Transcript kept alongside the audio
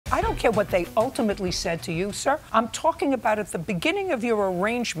care what they ultimately said to you, sir. I'm talking about at the beginning of your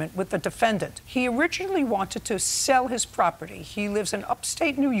arrangement with the defendant. He originally wanted to sell his property. He lives in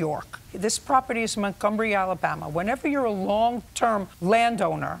upstate New York. This property is Montgomery, Alabama. Whenever you're a long-term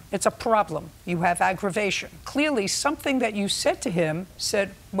landowner, it's a problem. You have aggravation. Clearly, something that you said to him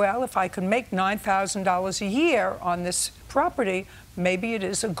said, well, if I can make $9,000 a year on this property, maybe it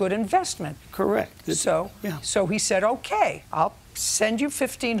is a good investment. Correct. So he said, okay, I'll send you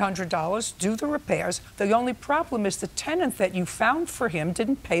 $1,500, do the repairs. The only problem is the tenant that you found for him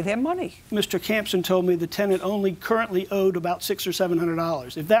didn't pay their money. Mr. Campson told me the tenant only currently owed about $600 or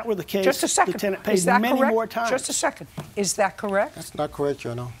 $700. If that were the case, just a second. The tenant paid many more times. Just a second. Is that correct? That's not correct,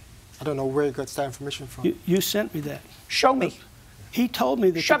 Your Honor. I don't know where you got that information from. You sent me that. Show me. He told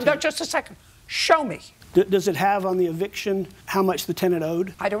me that. No, just a second. Show me. Does it have on the eviction how much the tenant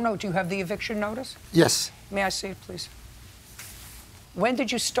owed? I don't know. Do you have the eviction notice? Yes. May I see it, please? When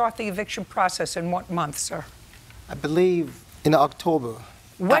did you start the eviction process? In what month, sir? I believe in October.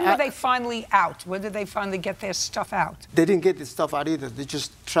 When were they finally out? When did they finally get their stuff out? They didn't get the stuff out either. They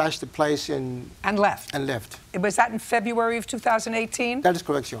just trashed the place and left. Was that in February of 2018? That is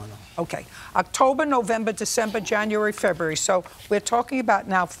correct, Your Honor. Okay. October, November, December, January, February. So we're talking about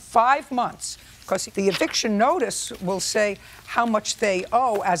now 5 months, because the eviction notice will say how much they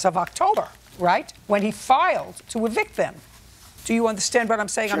owe as of October, right? When he filed to evict them. Do you understand what I'm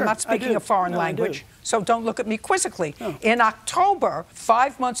saying? Sure, I'm not speaking a foreign language, so don't look at me quizzically. No. In October,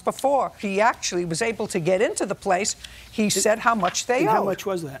 5 months before he actually was able to get into the place, he said how much they owed. How much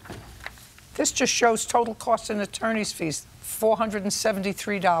was that? This just shows total costs and attorney's fees,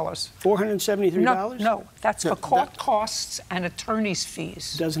 $473. $473? No, that's for court costs and attorney's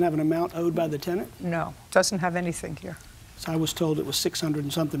fees. Doesn't have an amount owed by the tenant? No, doesn't have anything here. So I was told it was $600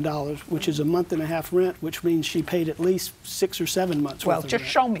 and something, which is a month and a half rent, which means she paid at least 6 or 7 months Well, worth of just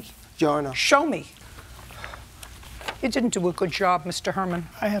rent. show me. Your Honor. Show me. You didn't do a good job, Mr. Herman.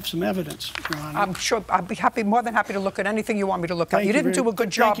 I have some evidence, Your Honor. I'm sure I'd be more than happy to look at anything you want me to look at. You didn't do a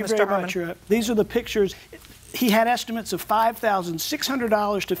good job, Mr. Herman. These are the pictures. He had estimates of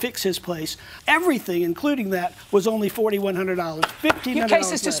 $5,600 to fix his place. Everything, including that, was only $4,100. $1,500 Your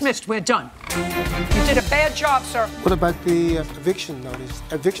case is dismissed. We're done. You did a bad job, sir. What about the eviction notice?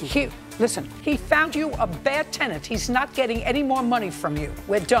 Listen, he found you a bad tenant. He's not getting any more money from you.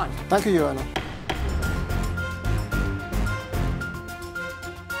 We're done. Thank you, Your Honor.